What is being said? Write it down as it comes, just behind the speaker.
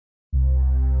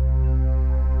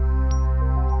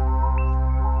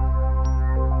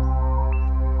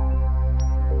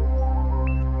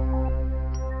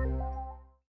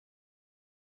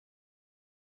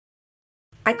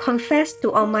I confess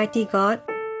to Almighty God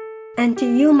and to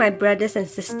you, my brothers and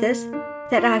sisters,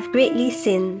 that I have greatly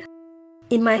sinned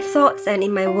in my thoughts and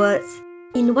in my words,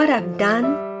 in what I've done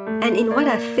and in what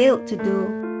I've failed to do,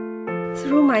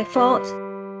 through my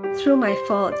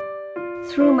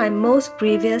most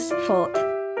grievous fault.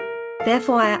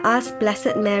 Therefore I ask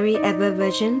Blessed Mary, ever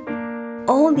Virgin,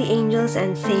 all the angels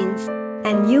and saints,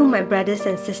 and you, my brothers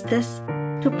and sisters,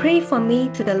 to pray for me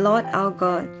to the Lord our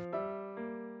God.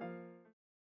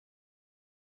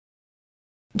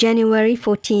 January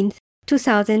 14th,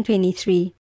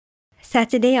 2023,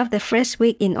 Saturday of the first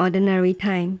week in Ordinary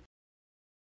Time.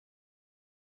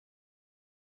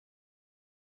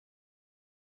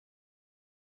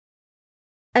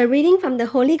 A reading from the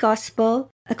Holy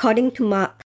Gospel according to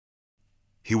Mark.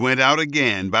 He went out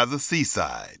again by the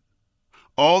seaside.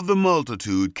 All the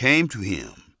multitude came to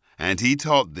him, and he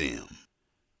taught them.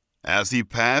 As he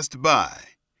passed by,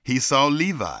 he saw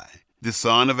Levi, the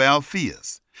son of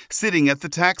Alphaeus, sitting at the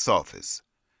tax office,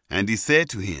 and he said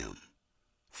to him,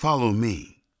 "Follow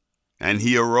me." And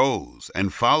he arose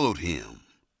and followed him.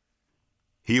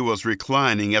 He was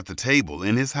reclining at the table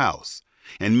in his house,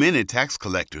 and many tax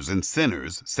collectors and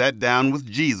sinners sat down with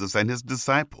Jesus and his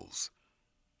disciples.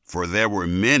 For there were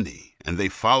many, and they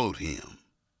followed him.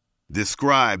 The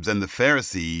scribes and the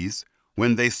Pharisees,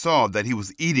 when they saw that he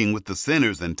was eating with the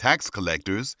sinners and tax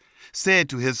collectors, said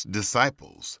to his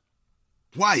disciples,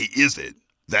 "Why is it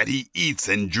that he eats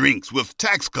and drinks with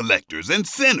tax collectors and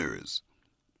sinners?"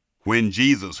 When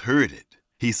Jesus heard it,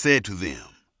 he said to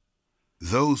them,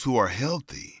 "Those who are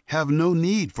healthy have no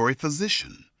need for a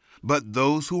physician, but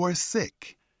those who are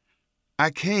sick. I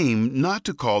came not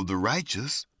to call the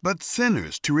righteous, but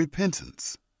sinners to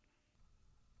repentance."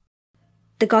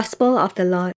 The Gospel of the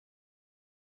Lord.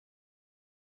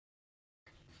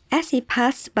 As he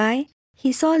passed by,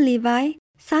 he saw Levi,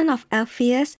 son of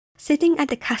Alphaeus, sitting at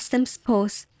the customs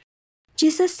post.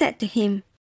 Jesus said to him,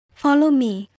 "Follow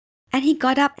me," and he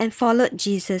got up and followed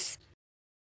Jesus.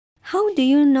 How do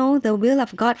you know the will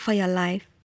of God for your life?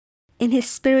 In his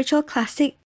spiritual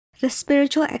classic, The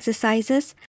Spiritual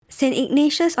Exercises, St.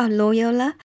 Ignatius of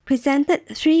Loyola presented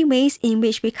 3 ways in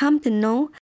which we come to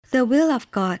know the will of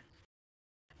God.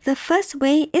 The first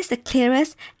way is the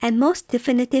clearest and most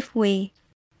definitive way.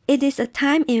 It is a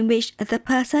time in which the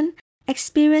person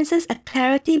experiences a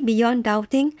clarity beyond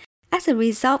doubting as a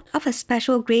result of a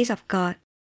special grace of God.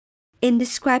 In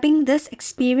describing this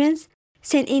experience,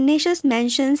 St. Ignatius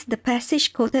mentions the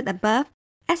passage quoted above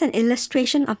as an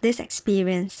illustration of this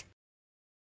experience.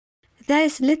 There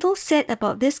is little said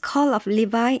about this call of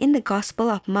Levi in the Gospel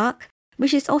of Mark,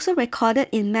 which is also recorded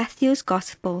in Matthew's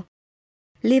Gospel.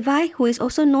 Levi, who is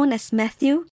also known as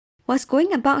Matthew, was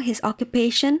going about his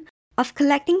occupation of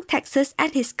collecting taxes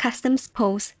at his customs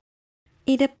post.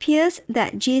 It appears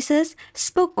that Jesus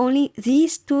spoke only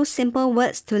these 2 simple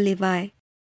words to Levi: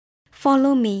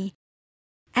 "Follow me."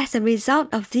 As a result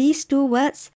of these 2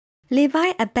 words,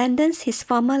 Levi abandons his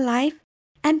former life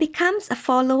and becomes a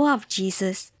follower of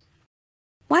Jesus.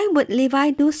 Why would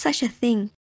Levi do such a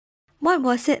thing? What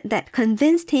was it that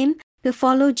convinced him to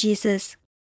follow Jesus?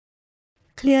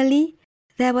 Clearly,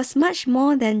 there was much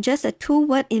more than just a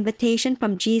 2-word invitation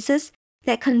from Jesus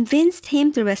that convinced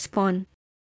him to respond.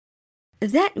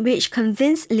 That which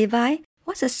convinced Levi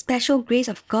was a special grace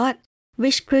of God,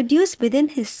 which produced within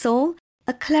his soul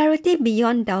a clarity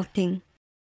beyond doubting.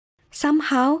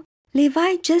 Somehow,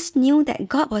 Levi just knew that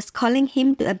God was calling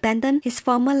him to abandon his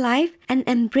former life and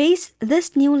embrace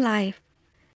this new life.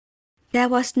 There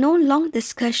was no long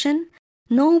discussion,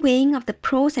 no weighing of the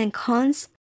pros and cons,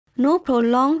 no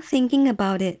prolonged thinking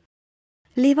about it.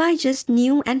 Levi just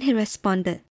knew and he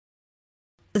responded.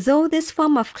 Though this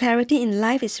form of clarity in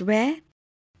life is rare,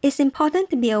 it's important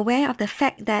to be aware of the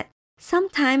fact that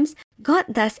sometimes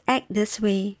God does act this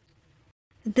way.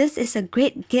 This is a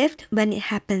great gift when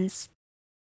it happens.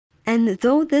 And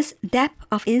though this depth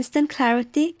of instant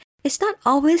clarity is not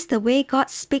always the way God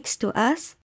speaks to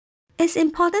us, it's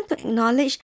important to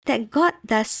acknowledge that God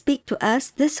does speak to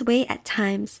us this way at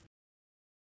times.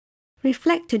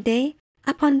 Reflect today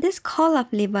upon this call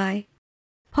of Levi.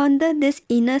 Ponder this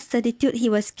inner certitude he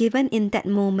was given in that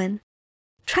moment.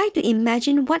 Try to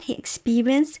imagine what he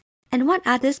experienced and what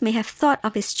others may have thought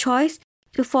of his choice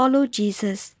to follow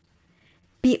Jesus.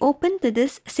 Be open to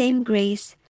this same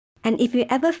grace, and if you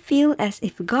ever feel as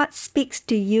if God speaks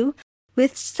to you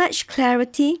with such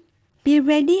clarity, be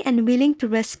ready and willing to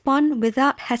respond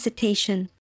without hesitation.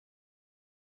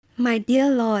 My dear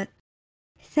Lord,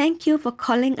 thank you for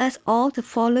calling us all to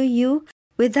follow you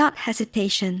without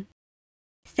hesitation.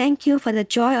 Thank you for the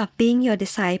joy of being your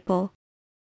disciple.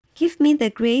 Give me the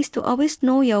grace to always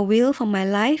know your will for my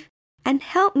life and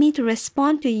help me to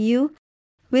respond to you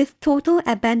with total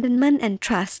abandonment and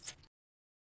trust.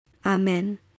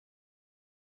 Amen.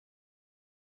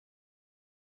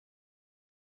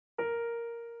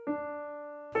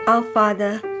 Our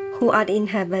Father, who art in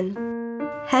heaven,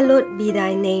 hallowed be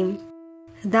thy name.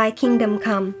 Thy kingdom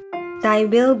come, thy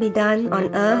will be done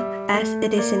on earth as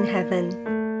it is in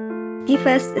heaven. Give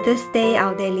us this day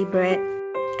our daily bread,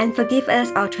 and forgive us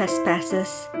our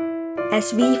trespasses,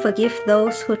 as we forgive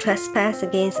those who trespass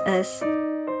against us.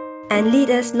 And lead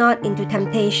us not into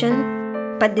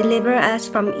temptation, but deliver us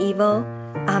from evil.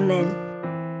 Amen.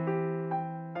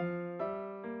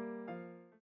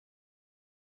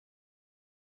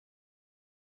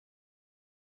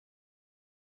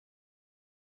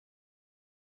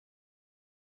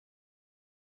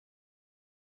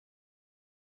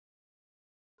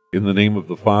 In the name of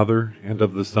the Father, and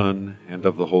of the Son, and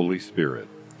of the Holy Spirit.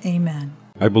 Amen.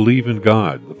 I believe in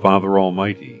God, the Father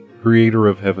Almighty, creator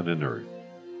of heaven and earth,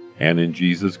 and in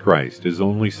Jesus Christ, his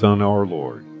only Son, our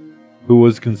Lord, who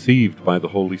was conceived by the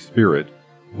Holy Spirit,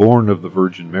 born of the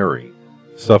Virgin Mary,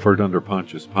 suffered under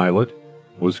Pontius Pilate,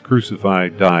 was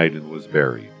crucified, died, and was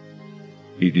buried.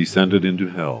 He descended into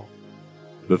hell.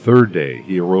 The third day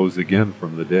he arose again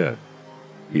from the dead.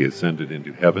 He ascended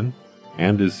into heaven,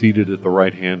 and is seated at the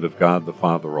right hand of God the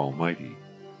Father Almighty.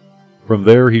 From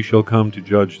there he shall come to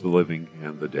judge the living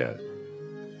and the dead.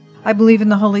 I believe in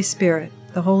the Holy Spirit,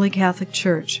 the Holy Catholic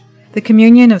Church, the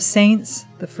communion of saints,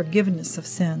 the forgiveness of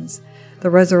sins, the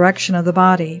resurrection of the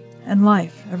body, and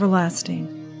life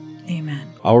everlasting.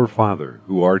 Amen. Our Father,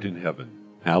 who art in heaven,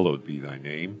 hallowed be thy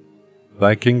name.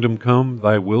 Thy kingdom come,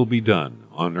 thy will be done,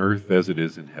 on earth as it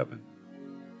is in heaven.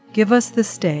 Give us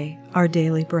this day our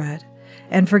daily bread,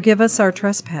 and forgive us our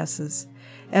trespasses,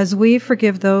 as we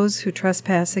forgive those who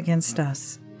trespass against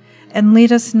us. And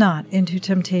lead us not into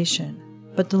temptation,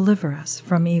 but deliver us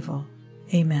from evil.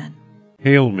 Amen.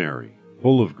 Hail Mary,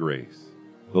 full of grace,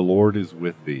 the Lord is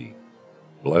with thee.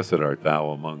 Blessed art thou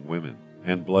among women,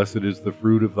 and blessed is the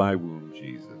fruit of thy womb,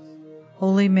 Jesus.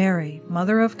 Holy Mary,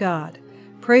 Mother of God,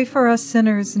 pray for us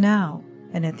sinners now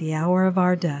and at the hour of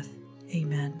our death.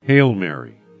 Amen. Hail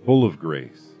Mary, full of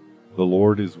grace, the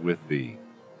Lord is with thee.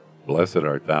 Blessed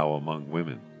art thou among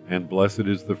women, and blessed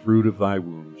is the fruit of thy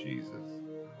womb, Jesus.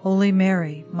 Holy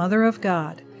Mary, Mother of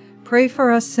God, pray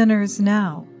for us sinners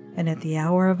now and at the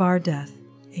hour of our death.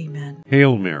 Amen.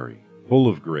 Hail Mary, full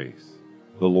of grace,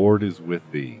 the Lord is with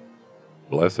thee.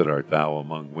 Blessed art thou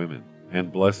among women,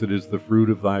 and blessed is the fruit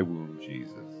of thy womb,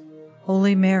 Jesus.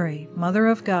 Holy Mary, Mother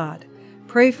of God,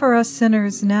 pray for us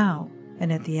sinners now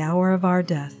and at the hour of our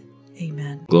death.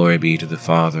 Amen. Glory be to the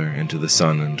Father, and to the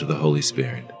Son, and to the Holy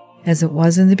Spirit. As it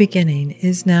was in the beginning,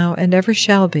 is now, and ever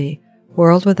shall be,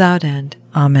 world without end.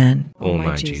 Amen. O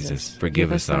my Jesus,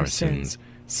 forgive us our sins,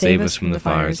 save us from the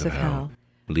fires of hell,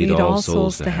 lead all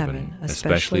souls to heaven,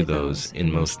 especially those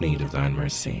in most need of thine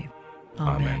mercy.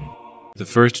 Amen. The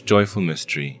first joyful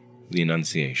mystery, the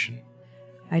Annunciation.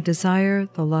 I desire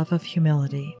the love of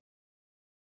humility.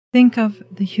 Think of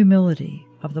the humility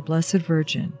of the Blessed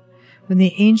Virgin when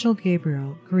the angel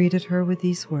Gabriel greeted her with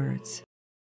these words,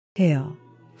 Hail,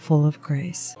 full of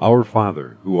grace. Our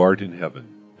Father, who art in heaven,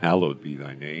 hallowed be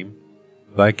thy name.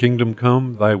 Thy kingdom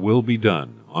come, thy will be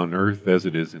done, on earth as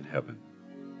it is in heaven.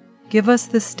 Give us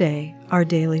this day our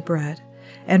daily bread,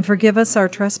 and forgive us our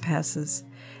trespasses,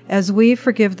 as we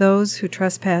forgive those who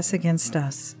trespass against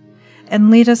us. And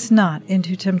lead us not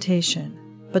into temptation,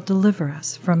 but deliver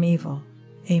us from evil.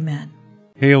 Amen.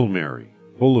 Hail Mary,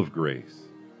 full of grace,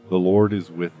 the Lord is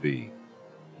with thee.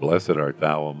 Blessed art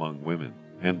thou among women,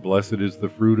 and blessed is the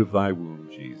fruit of thy womb,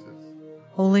 Jesus.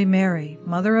 Holy Mary,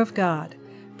 Mother of God,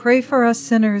 pray for us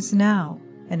sinners now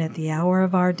and at the hour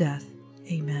of our death.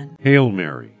 Amen. Hail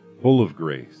Mary, full of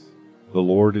grace, the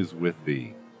Lord is with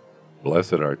thee.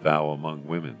 Blessed art thou among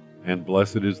women, and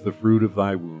blessed is the fruit of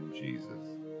thy womb, Jesus.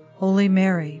 Holy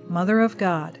Mary, Mother of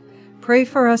God, pray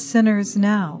for us sinners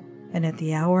now and at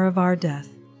the hour of our death.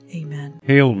 Amen.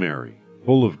 Hail Mary,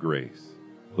 full of grace,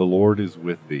 the Lord is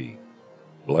with thee.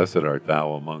 Blessed art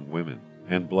thou among women,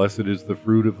 and blessed is the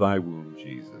fruit of thy womb,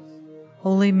 Jesus.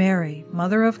 Holy Mary,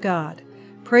 Mother of God,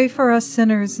 pray for us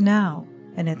sinners now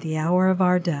and at the hour of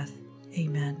our death.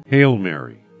 Amen. Hail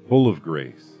Mary, full of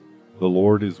grace, the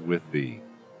Lord is with thee.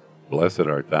 Blessed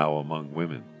art thou among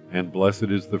women, and blessed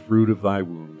is the fruit of thy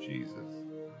womb, Jesus.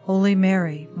 Holy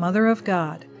Mary, Mother of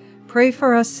God, pray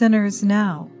for us sinners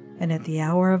now and at the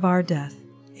hour of our death.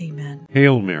 Amen.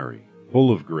 Hail Mary,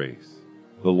 full of grace,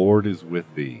 the Lord is with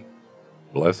thee.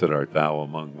 Blessed art thou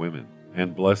among women,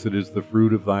 and blessed is the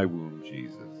fruit of thy womb,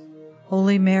 Jesus.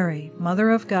 Holy Mary,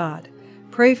 Mother of God,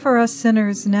 pray for us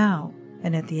sinners now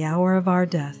and at the hour of our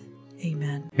death.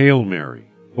 Amen. Hail Mary,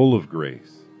 full of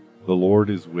grace, the Lord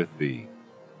is with thee.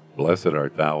 Blessed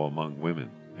art thou among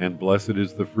women, and blessed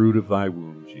is the fruit of thy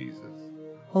womb, Jesus.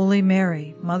 Holy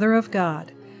Mary, Mother of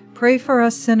God, pray for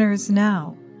us sinners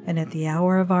now and at the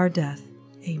hour of our death.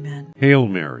 Amen. Hail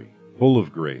Mary, full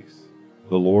of grace,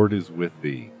 the Lord is with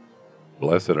thee.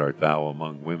 Blessed art thou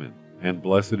among women, and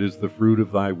blessed is the fruit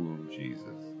of thy womb, Jesus.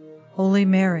 Holy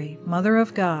Mary, Mother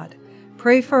of God,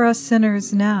 pray for us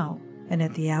sinners now and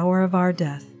at the hour of our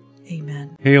death.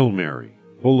 Amen. Hail Mary,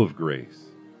 full of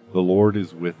grace, the Lord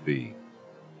is with thee.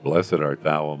 Blessed art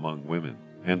thou among women,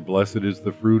 and blessed is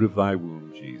the fruit of thy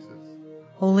womb, Jesus.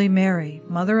 Holy Mary,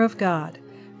 Mother of God,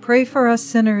 pray for us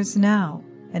sinners now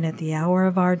and at the hour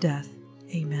of our death.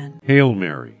 Amen. Hail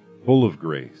Mary, full of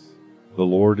grace, the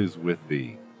Lord is with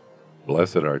thee.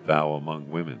 Blessed art thou among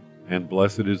women, and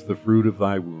blessed is the fruit of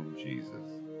thy womb, Jesus.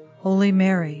 Holy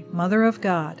Mary, Mother of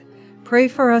God, pray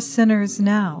for us sinners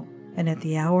now and at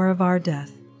the hour of our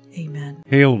death. Amen.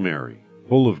 Hail Mary,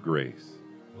 full of grace,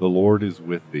 the Lord is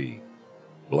with thee.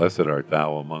 Blessed art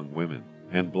thou among women,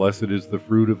 and blessed is the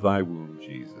fruit of thy womb,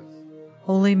 Jesus.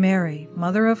 Holy Mary,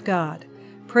 Mother of God,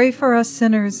 pray for us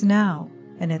sinners now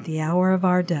and at the hour of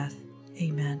our death.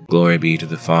 Amen. Glory be to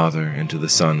the Father, and to the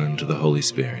Son, and to the Holy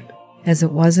Spirit. As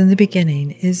it was in the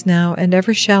beginning, is now, and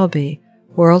ever shall be,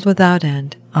 world without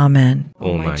end. Amen.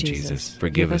 O my Jesus,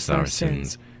 forgive us our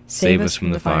sins, save us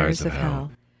from the fires of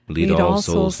hell, lead all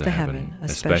souls to heaven,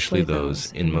 especially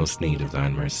those in most need of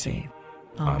thine mercy.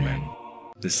 Amen.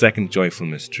 The second joyful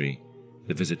mystery,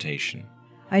 the Visitation.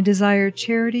 I desire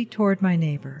charity toward my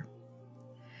neighbor.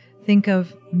 Think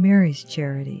of Mary's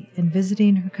charity in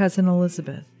visiting her cousin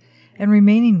Elizabeth and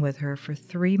remaining with her for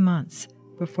 3 months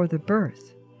before the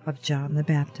birth of John the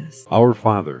Baptist. Our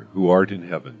Father, who art in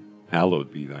heaven,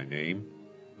 hallowed be thy name.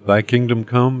 Thy kingdom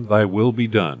come, thy will be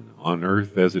done, on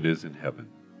earth as it is in heaven.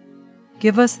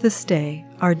 Give us this day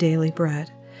our daily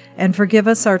bread, and forgive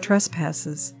us our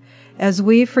trespasses, as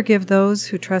we forgive those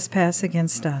who trespass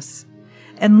against us.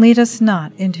 And lead us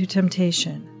not into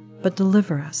temptation, but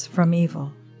deliver us from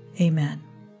evil. Amen.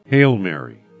 Hail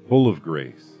Mary, full of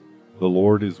grace, the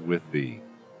Lord is with thee.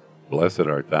 Blessed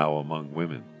art thou among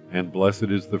women, and blessed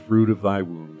is the fruit of thy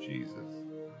womb, Jesus.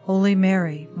 Holy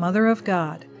Mary, Mother of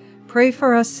God, pray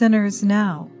for us sinners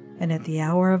now and at the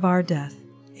hour of our death.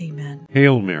 Amen.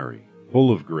 Hail Mary,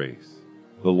 full of grace,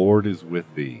 the Lord is with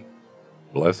thee.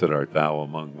 Blessed art thou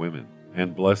among women,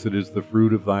 and blessed is the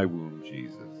fruit of thy womb,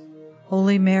 Jesus.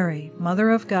 Holy Mary, Mother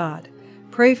of God,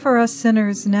 pray for us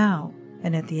sinners now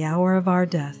and at the hour of our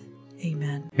death.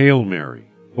 Amen. Hail Mary,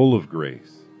 full of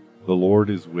grace, the Lord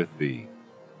is with thee.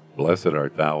 Blessed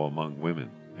art thou among women,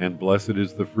 and blessed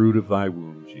is the fruit of thy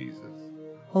womb, Jesus.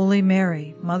 Holy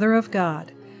Mary, Mother of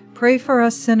God, pray for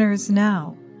us sinners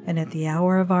now and at the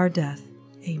hour of our death.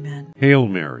 Amen. Hail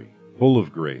Mary, full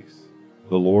of grace,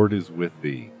 the Lord is with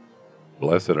thee.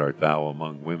 Blessed art thou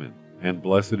among women, and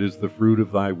blessed is the fruit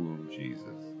of thy womb, Jesus.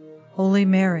 Holy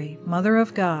Mary, Mother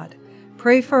of God,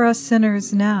 pray for us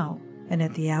sinners now and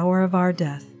at the hour of our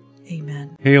death.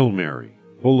 Amen. Hail Mary,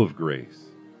 full of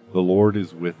grace, the Lord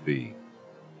is with thee.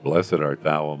 Blessed art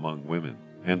thou among women,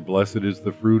 and blessed is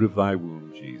the fruit of thy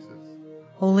womb, Jesus.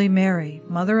 Holy Mary,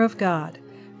 Mother of God,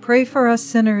 pray for us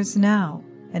sinners now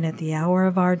and at the hour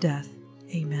of our death.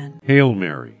 Amen. Hail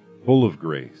Mary, full of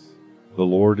grace, the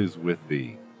Lord is with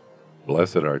thee.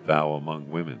 Blessed art thou among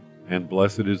women, and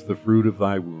blessed is the fruit of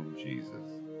thy womb, Jesus.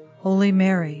 Holy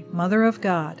Mary, Mother of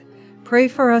God, pray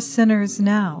for us sinners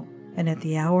now and at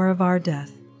the hour of our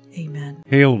death. Amen.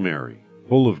 Hail Mary,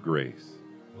 full of grace,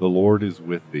 the Lord is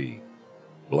with thee.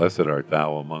 Blessed art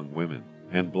thou among women,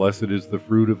 and blessed is the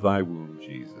fruit of thy womb,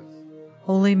 Jesus.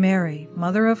 Holy Mary,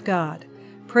 Mother of God,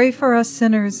 pray for us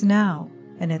sinners now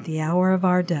and at the hour of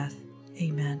our death.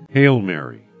 Amen. Hail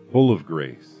Mary, full of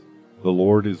grace, the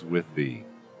Lord is with thee.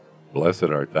 Blessed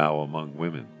art thou among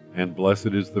women, and blessed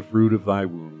is the fruit of thy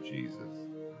womb, Jesus.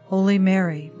 Holy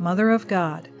Mary, Mother of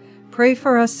God, pray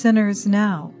for us sinners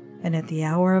now and at the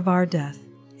hour of our death.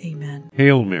 Amen.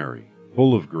 Hail Mary,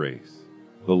 full of grace,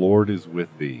 the Lord is with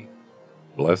thee.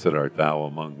 Blessed art thou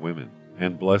among women,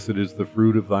 and blessed is the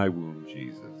fruit of thy womb,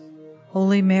 Jesus.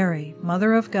 Holy Mary,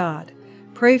 Mother of God,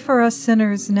 pray for us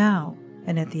sinners now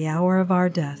and at the hour of our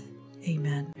death.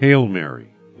 Amen. Hail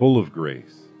Mary, full of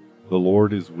grace, the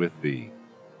Lord is with thee.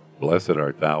 Blessed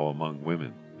art thou among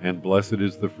women, and blessed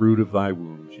is the fruit of thy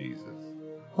womb, Jesus.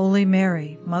 Holy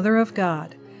Mary, Mother of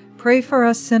God, pray for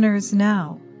us sinners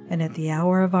now and at the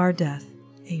hour of our death.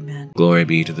 Amen. Glory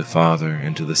be to the Father,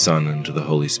 and to the Son, and to the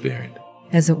Holy Spirit.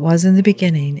 As it was in the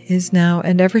beginning, is now,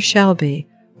 and ever shall be,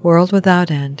 world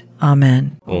without end.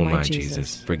 Amen. O my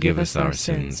Jesus, forgive us our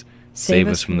sins, Save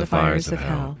us from the fires of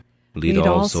hell. Lead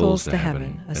all souls to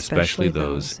heaven, especially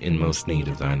those in most need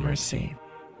of thine mercy.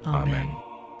 Amen.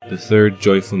 The third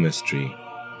joyful mystery,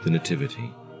 the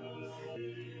Nativity.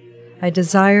 I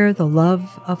desire the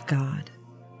love of God.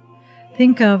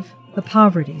 Think of the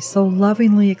poverty so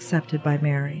lovingly accepted by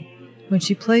Mary when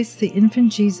she placed the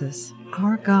infant Jesus,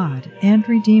 our God and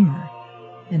Redeemer,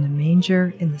 in a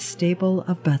manger in the stable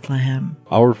of Bethlehem.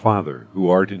 Our Father, who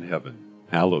art in heaven,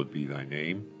 hallowed be thy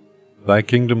name. Thy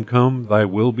kingdom come, thy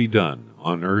will be done,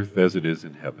 on earth as it is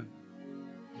in heaven.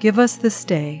 Give us this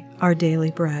day our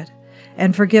daily bread,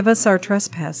 and forgive us our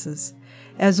trespasses,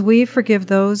 as we forgive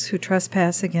those who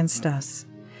trespass against us.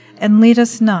 And lead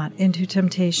us not into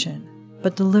temptation,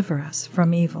 but deliver us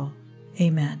from evil.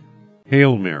 Amen.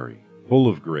 Hail Mary, full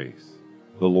of grace,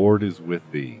 the Lord is with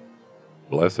thee.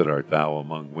 Blessed art thou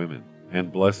among women,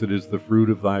 and blessed is the fruit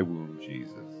of thy womb,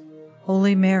 Jesus.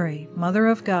 Holy Mary, Mother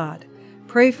of God,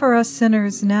 pray for us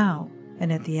sinners now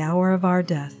and at the hour of our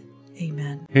death.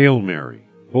 Amen. Hail Mary,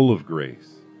 full of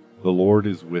grace, the Lord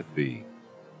is with thee.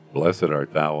 Blessed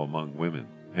art thou among women,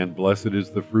 and blessed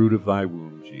is the fruit of thy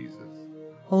womb, Jesus.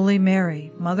 Holy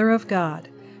Mary, Mother of God,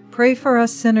 pray for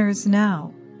us sinners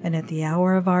now and at the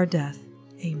hour of our death.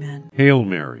 Amen. Hail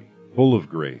Mary, full of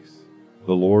grace,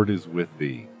 the Lord is with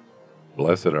thee.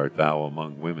 Blessed art thou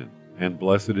among women, and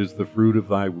blessed is the fruit of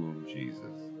thy womb, Jesus.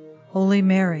 Holy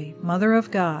Mary, Mother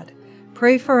of God,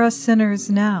 pray for us sinners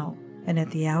now and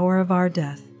at the hour of our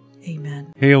death.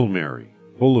 Amen. Hail Mary,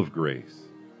 full of grace,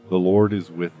 the Lord is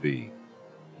with thee.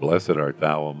 Blessed art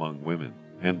thou among women,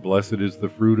 and blessed is the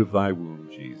fruit of thy womb,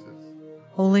 Jesus.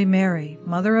 Holy Mary,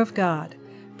 Mother of God,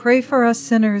 pray for us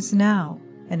sinners now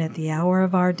and at the hour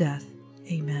of our death.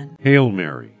 Amen. Hail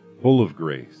Mary, full of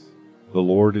grace, the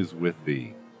Lord is with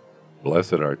thee.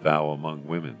 Blessed art thou among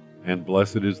women, and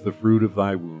blessed is the fruit of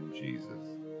thy womb, Jesus.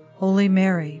 Holy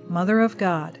Mary, Mother of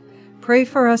God, pray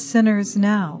for us sinners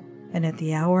now and at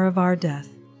the hour of our death.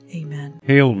 Amen.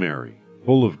 Hail Mary,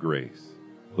 full of grace,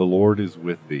 the Lord is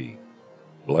with thee.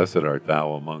 Blessed art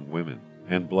thou among women,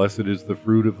 and blessed is the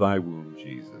fruit of thy womb,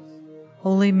 Jesus.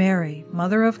 Holy Mary,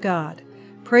 Mother of God,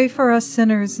 pray for us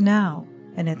sinners now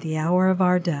and at the hour of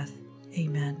our death.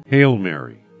 Amen. Hail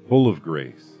Mary, full of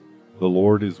grace, the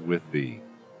Lord is with thee.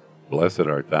 Blessed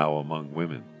art thou among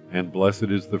women, and blessed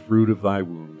is the fruit of thy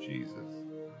womb, Jesus.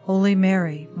 Holy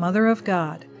Mary, Mother of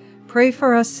God, pray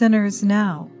for us sinners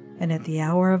now and at the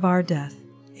hour of our death.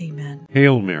 Amen.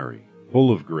 Hail Mary,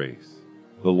 full of grace,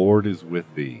 the Lord is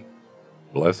with thee.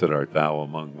 Blessed art thou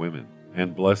among women,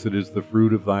 and blessed is the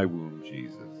fruit of thy womb,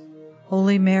 Jesus.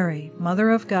 Holy Mary,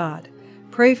 Mother of God,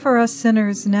 pray for us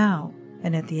sinners now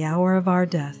and at the hour of our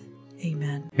death.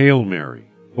 Amen. Hail Mary,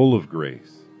 full of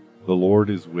grace, the Lord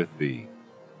is with thee.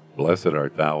 Blessed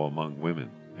art thou among women,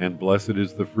 and blessed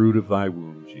is the fruit of thy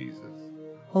womb, Jesus.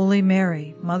 Holy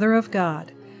Mary, Mother of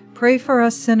God, pray for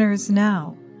us sinners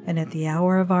now and at the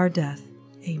hour of our death.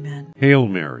 Amen. Hail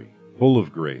Mary, full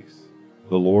of grace,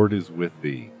 the Lord is with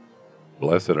thee.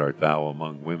 Blessed art thou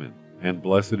among women, and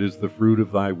blessed is the fruit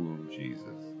of thy womb, Jesus.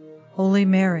 Holy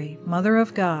Mary, Mother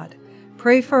of God,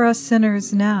 pray for us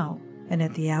sinners now and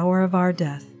at the hour of our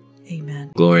death.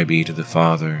 Amen. Glory be to the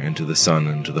Father, and to the Son,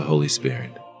 and to the Holy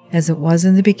Spirit. As it was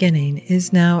in the beginning,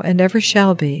 is now, and ever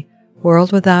shall be,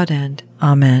 world without end.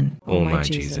 Amen. O my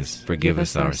Jesus, forgive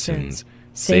us our sins,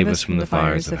 save us from the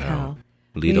fires of hell,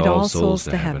 lead all souls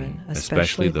to heaven,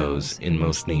 especially those in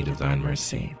most need of thine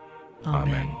mercy.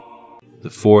 Amen. The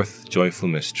fourth joyful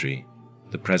mystery,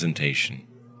 the Presentation.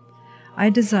 I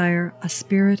desire a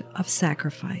spirit of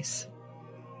sacrifice.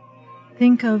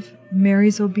 Think of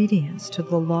Mary's obedience to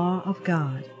the law of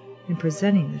God in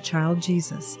presenting the child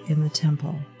Jesus in the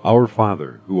temple. Our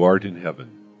Father, who art in heaven,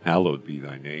 hallowed be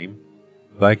thy name.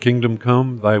 Thy kingdom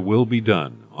come, thy will be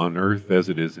done, on earth as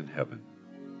it is in heaven.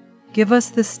 Give us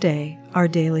this day our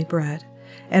daily bread,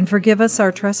 and forgive us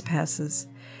our trespasses,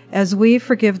 as we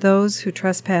forgive those who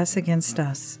trespass against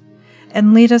us.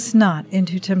 And lead us not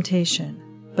into temptation,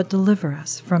 but deliver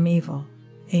us from evil.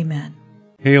 Amen.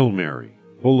 Hail Mary,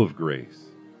 full of grace,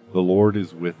 the Lord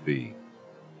is with thee.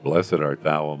 Blessed art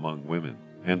thou among women,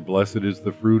 and blessed is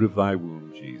the fruit of thy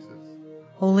womb, Jesus.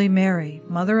 Holy Mary,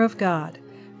 Mother of God,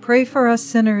 pray for us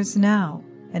sinners now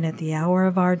and at the hour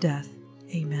of our death.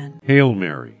 Amen. Hail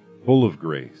Mary, full of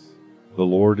grace, the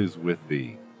Lord is with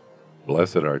thee.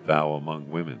 Blessed art thou among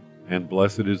women, and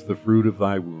blessed is the fruit of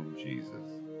thy womb, Jesus.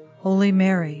 Holy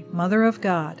Mary, Mother of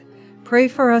God, pray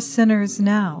for us sinners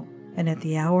now and at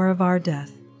the hour of our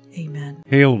death. Amen.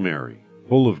 Hail Mary,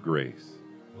 full of grace,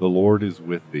 the Lord is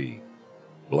with thee.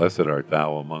 Blessed art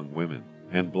thou among women,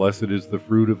 and blessed is the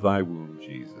fruit of thy womb,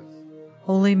 Jesus.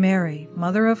 Holy Mary,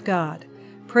 Mother of God,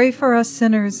 pray for us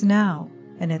sinners now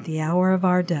and at the hour of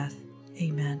our death.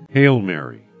 Amen. Hail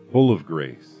Mary, full of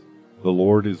grace, the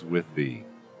Lord is with thee.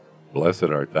 Blessed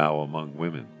art thou among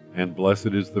women, and blessed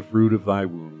is the fruit of thy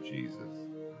womb, Jesus.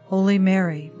 Holy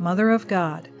Mary, Mother of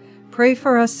God, pray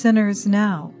for us sinners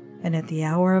now and at the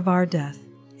hour of our death.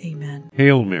 Amen.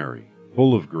 Hail Mary,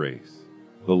 full of grace,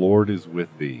 the Lord is with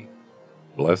thee.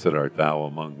 Blessed art thou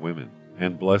among women,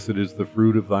 and blessed is the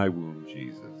fruit of thy womb,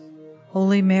 Jesus.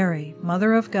 Holy Mary,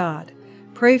 Mother of God,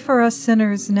 pray for us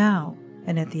sinners now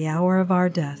and at the hour of our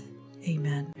death.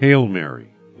 Amen. Hail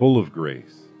Mary, full of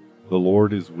grace, the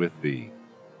Lord is with thee.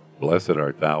 Blessed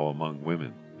art thou among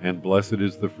women, and blessed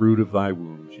is the fruit of thy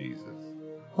womb, Jesus.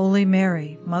 Holy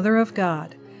Mary, Mother of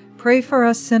God, pray for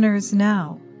us sinners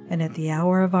now and at the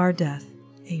hour of our death.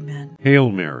 Amen. Hail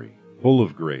Mary, full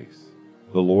of grace,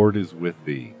 the Lord is with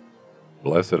thee.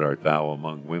 Blessed art thou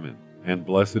among women, and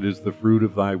blessed is the fruit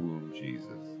of thy womb, Jesus.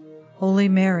 Holy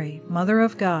Mary, Mother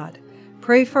of God,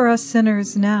 pray for us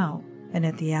sinners now and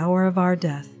at the hour of our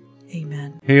death.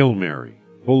 Amen. Hail Mary,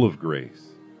 full of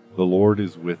grace, the Lord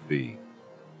is with thee.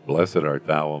 Blessed art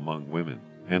thou among women,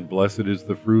 and blessed is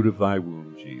the fruit of thy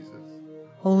womb, Jesus.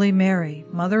 Holy Mary,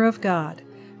 Mother of God,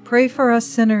 pray for us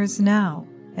sinners now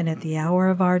and at the hour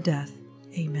of our death.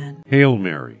 Amen. Hail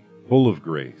Mary, full of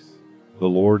grace, the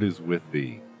Lord is with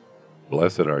thee.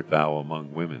 Blessed art thou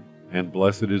among women, and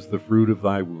blessed is the fruit of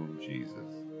thy womb, Jesus.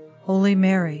 Holy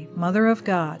Mary, Mother of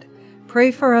God,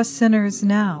 pray for us sinners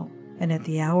now and at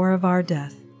the hour of our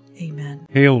death. Amen.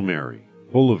 Hail Mary,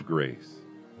 full of grace,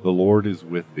 the Lord is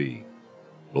with thee.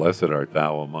 Blessed art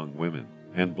thou among women,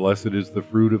 and blessed is the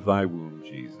fruit of thy womb,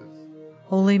 Jesus.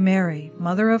 Holy Mary,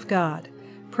 Mother of God,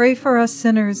 pray for us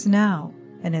sinners now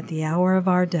and at the hour of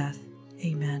our death.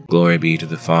 Amen. Glory be to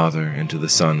the Father, and to the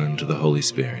Son, and to the Holy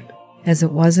Spirit. As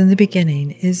it was in the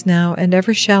beginning, is now, and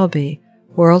ever shall be,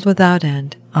 world without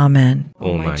end. Amen.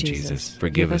 O my Jesus,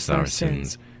 forgive us our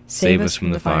sins, save us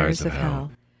from the fires of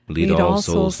hell, lead all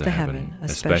souls to heaven,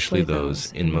 especially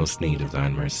those in most need of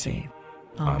thine mercy.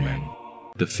 Amen.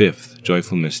 The fifth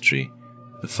joyful mystery,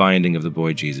 the finding of the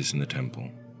boy Jesus in the temple.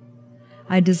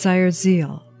 I desire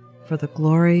zeal for the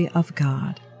glory of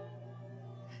God.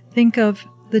 Think of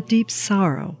the deep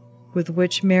sorrow with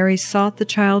which Mary sought the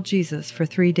child Jesus for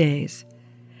 3 days,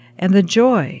 and the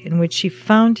joy in which she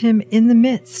found him in the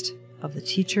midst of the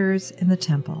teachers in the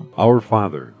temple. Our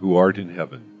Father, who art in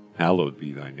heaven, hallowed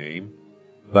be thy name.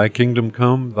 Thy kingdom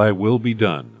come, thy will be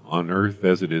done, on earth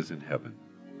as it is in heaven.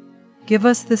 Give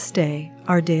us this day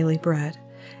our daily bread,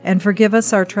 and forgive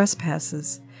us our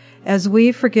trespasses, as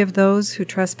we forgive those who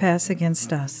trespass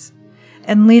against us.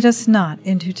 And lead us not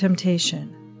into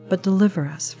temptation, but deliver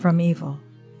us from evil.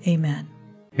 Amen.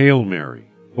 Hail Mary,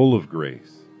 full of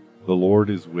grace, the Lord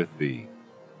is with thee.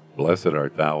 Blessed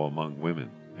art thou among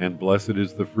women, and blessed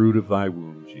is the fruit of thy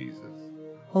womb, Jesus.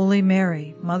 Holy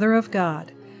Mary, Mother of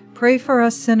God, pray for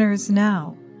us sinners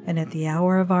now and at the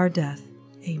hour of our death.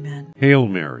 Amen. Hail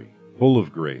Mary, full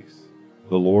of grace,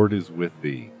 the Lord is with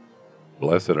thee.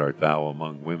 Blessed art thou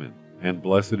among women, and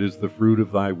blessed is the fruit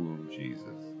of thy womb, Jesus.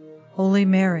 Holy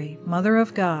Mary, Mother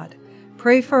of God,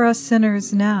 pray for us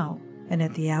sinners now and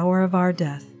at the hour of our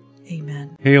death.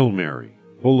 Amen. Hail Mary,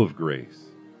 full of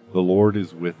grace, the Lord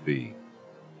is with thee.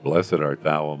 Blessed art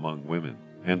thou among women,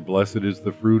 and blessed is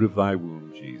the fruit of thy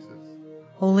womb, Jesus.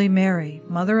 Holy Mary,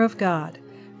 Mother of God,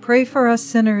 pray for us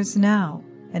sinners now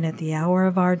and at the hour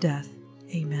of our death.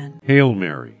 Amen. Hail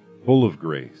Mary, full of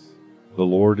grace, the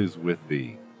Lord is with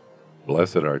thee.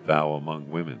 Blessed art thou among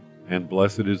women, and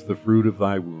blessed is the fruit of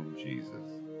thy womb, Jesus.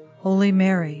 Holy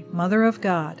Mary, Mother of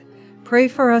God, pray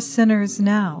for us sinners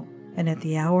now and at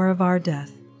the hour of our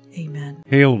death. Amen.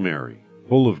 Hail Mary,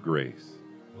 full of grace,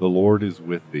 the Lord is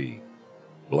with thee.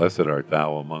 Blessed art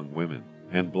thou among women,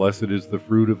 and blessed is the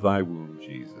fruit of thy womb,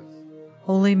 Jesus.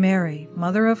 Holy Mary,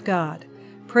 Mother of God,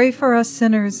 pray for us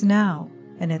sinners now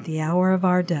and at the hour of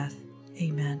our death.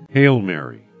 Amen. Hail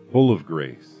Mary, full of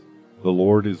grace, the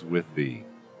Lord is with thee.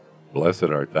 Blessed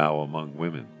art thou among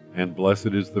women, and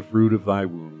blessed is the fruit of thy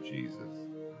womb, Jesus.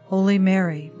 Holy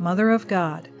Mary, Mother of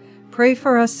God, pray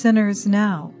for us sinners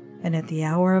now and at the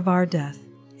hour of our death.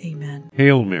 Amen.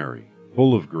 Hail Mary,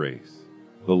 full of grace,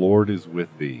 the Lord is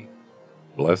with thee.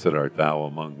 Blessed art thou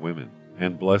among women,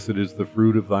 and blessed is the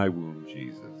fruit of thy womb,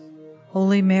 Jesus.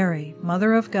 Holy Mary,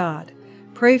 Mother of God,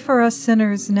 pray for us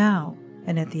sinners now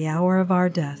and at the hour of our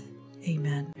death.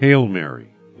 Amen. Hail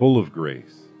Mary, full of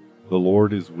grace, the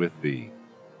Lord is with thee.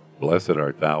 Blessed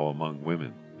art thou among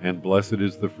women, and blessed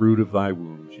is the fruit of thy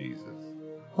womb, Jesus.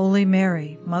 Holy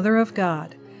Mary, Mother of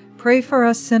God, pray for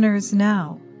us sinners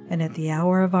now and at the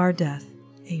hour of our death.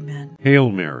 Amen. Hail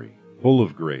Mary, full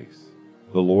of grace,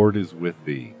 The Lord is with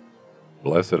thee.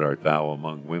 Blessed art thou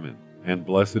among women, and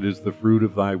blessed is the fruit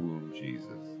of thy womb, Jesus.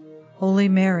 Holy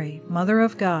Mary, Mother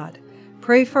of God,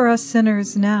 pray for us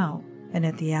sinners now and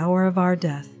at the hour of our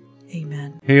death.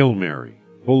 Amen. Hail Mary,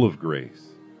 full of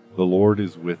grace, the Lord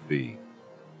is with thee.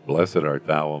 Blessed art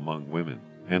thou among women,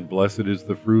 and blessed is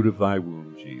the fruit of thy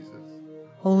womb, Jesus.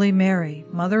 Holy Mary,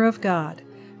 Mother of God,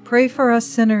 pray for us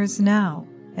sinners now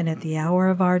and at the hour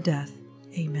of our death.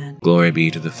 Amen. Glory be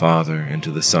to the Father, and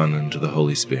to the Son, and to the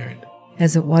Holy Spirit.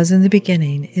 As it was in the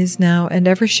beginning, is now, and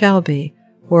ever shall be,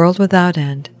 world without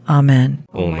end. Amen.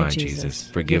 O my Jesus,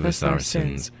 forgive us our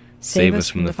sins, save us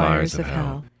from the fires of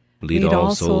hell, lead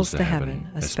all souls to heaven,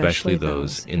 especially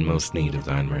those in most need of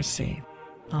thine mercy.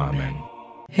 Amen.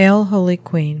 Hail, Holy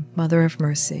Queen, Mother of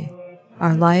Mercy,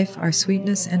 our life, our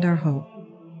sweetness, and our hope.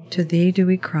 To thee do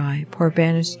we cry, poor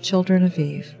banished children of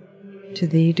Eve. To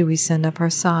thee do we send up our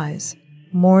sighs,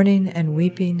 mourning and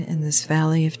weeping in this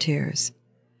valley of tears.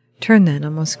 Turn then, O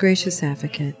most gracious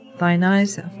Advocate, thine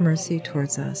eyes of mercy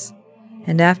towards us,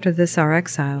 and after this our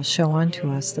exile show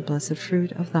unto us the blessed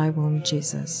fruit of thy womb,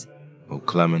 Jesus. O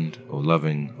clement, O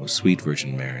loving, O sweet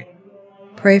Virgin Mary,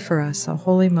 Pray for us, O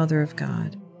Holy Mother of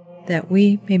God, that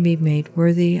we may be made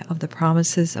worthy of the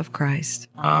promises of Christ.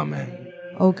 Amen.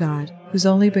 O God, whose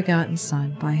only begotten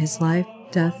Son, by his life,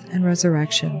 death, and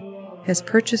resurrection, has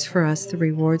purchased for us the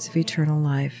rewards of eternal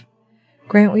life,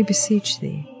 grant, we beseech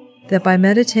thee, that by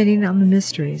meditating on the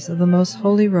mysteries of the most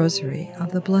holy Rosary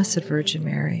of the Blessed Virgin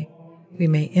Mary, we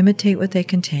may imitate what they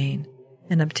contain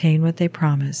and obtain what they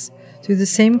promise, through the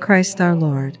same Christ our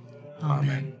Lord.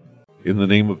 Amen. In the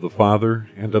name of the Father,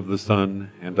 and of the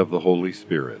Son, and of the Holy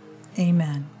Spirit.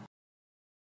 Amen.